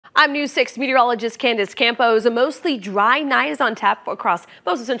I'm News 6 meteorologist Candace Campos. A mostly dry night is on tap across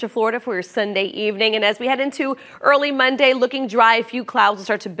most of Central Florida for your Sunday evening. And as we head into early Monday, looking dry, a few clouds will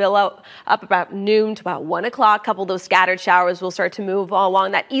start to billow up about noon to about 1 o'clock. A couple of those scattered showers will start to move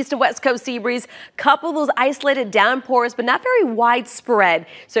along that east and west coast sea breeze. Couple of those isolated downpours, but not very widespread.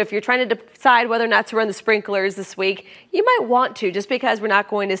 So if you're trying to decide whether or not to run the sprinklers this week, you might want to, just because we're not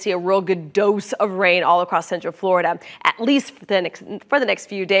going to see a real good dose of rain all across Central Florida, at least for the next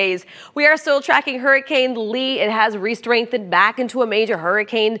few days. We are still tracking Hurricane Lee. It has re-strengthened back into a major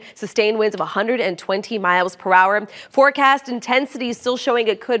hurricane, sustained winds of 120 miles per hour. Forecast intensity is still showing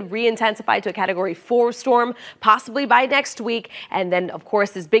it could re-intensify to a Category 4 storm, possibly by next week. And then, of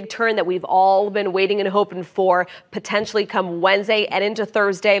course, this big turn that we've all been waiting and hoping for, potentially come Wednesday and into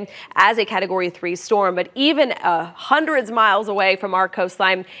Thursday as a Category 3 storm. But even hundreds of miles away from our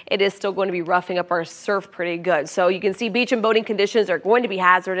coastline, it is still going to be roughing up our surf pretty good. So you can see beach and boating conditions are going to be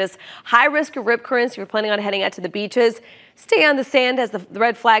hazardous. High risk of rip currents if you're planning on heading out to the beaches. Stay on the sand as the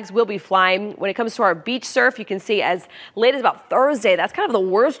red flags will be flying. When it comes to our beach surf, you can see as late as about Thursday, that's kind of the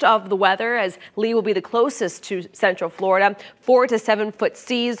worst of the weather, as Lee will be the closest to Central Florida. 4 to 7 foot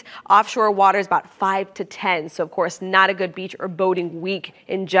seas, offshore waters about 5 to 10. So of course, not a good beach or boating week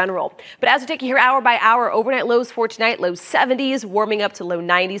in general. But as we take you here hour by hour, overnight lows for tonight, low 70s, warming up to low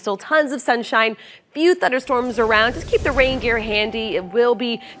 90s. Still tons of sunshine. Few thunderstorms around. Just keep the rain gear handy. It will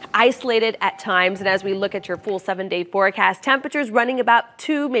be isolated at times. And as we look at your full 7-day forecast, temperatures running about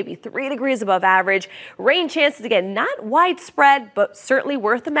 2, maybe 3 degrees above average. Rain chances, again, not widespread, but certainly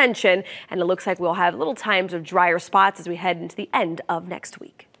worth a mention. And it looks like we'll have little times of drier spots as we head into the end of next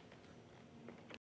week.